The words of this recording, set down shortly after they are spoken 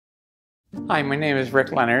Hi, my name is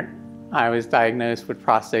Rick Leonard. I was diagnosed with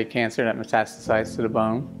prostate cancer that metastasized to the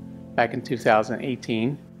bone back in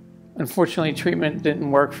 2018. Unfortunately, treatment didn't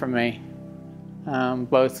work for me.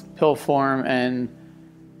 Both pill form and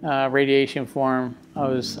radiation form, I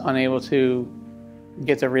was unable to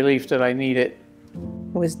get the relief that I needed.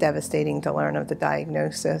 It was devastating to learn of the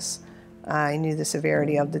diagnosis. I knew the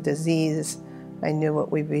severity of the disease. I knew what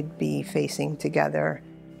we would be facing together.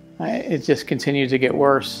 It just continued to get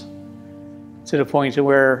worse, to the point to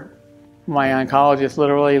where my oncologist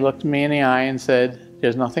literally looked me in the eye and said,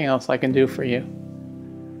 "There's nothing else I can do for you."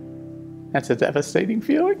 That's a devastating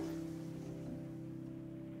feeling.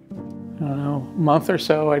 I don't know, a month or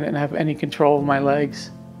so I didn't have any control of my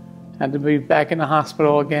legs. Had to be back in the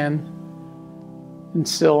hospital again and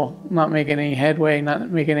still not making any headway,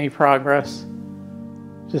 not making any progress.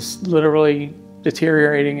 Just literally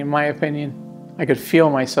deteriorating, in my opinion. I could feel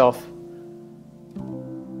myself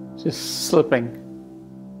just slipping.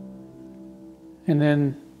 And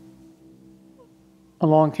then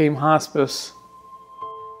along came hospice.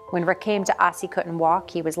 When Rick came to us, he couldn't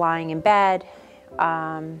walk. He was lying in bed.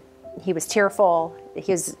 He was tearful.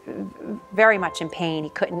 He was very much in pain. He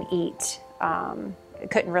couldn't eat.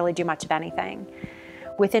 Couldn't really do much of anything.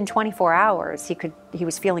 Within 24 hours, he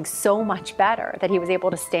was feeling so much better that he was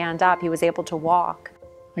able to stand up. He was able to walk.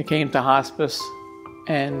 I came to hospice,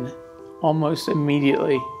 and almost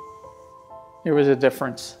immediately there was a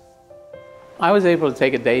difference. I was able to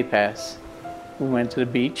take a day pass. We went to the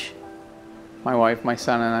beach, my wife, my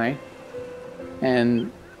son, and I, and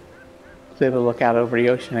was able to look out over the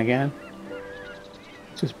ocean again.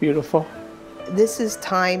 Just beautiful. This is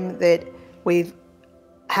time that we've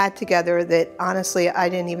had together that honestly I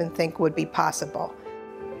didn't even think would be possible.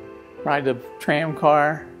 Ride the tram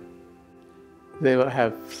car, they would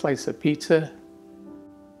have a slice of pizza,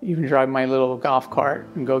 even drive my little golf cart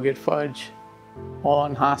and go get fudge, all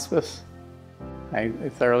in hospice. I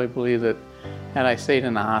thoroughly believe that had I stayed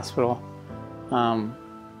in the hospital,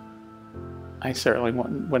 I certainly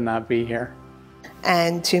would not be here.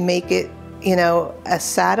 And to make it, you know, as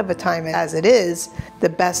sad of a time as it is, the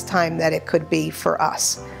best time that it could be for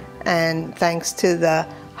us. And thanks to the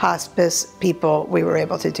hospice people, we were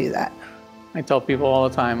able to do that. I tell people all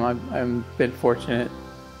the time, I've been fortunate,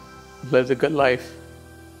 I've lived a good life.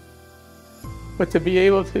 But to be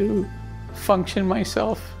able to function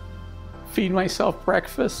myself, feed myself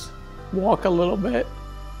breakfast, walk a little bit,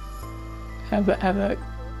 have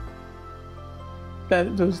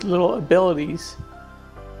those little abilities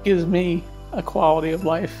gives me a quality of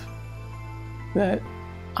life that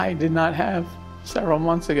I did not have several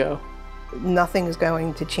months ago. Nothing is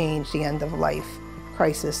going to change the end of life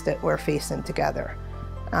crisis that we're facing together.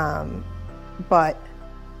 But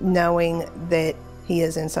knowing that he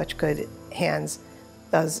is in such good hands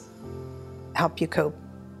does help you cope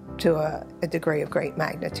to a degree of great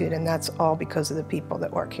magnitude, and that's all because of the people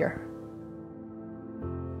that work here.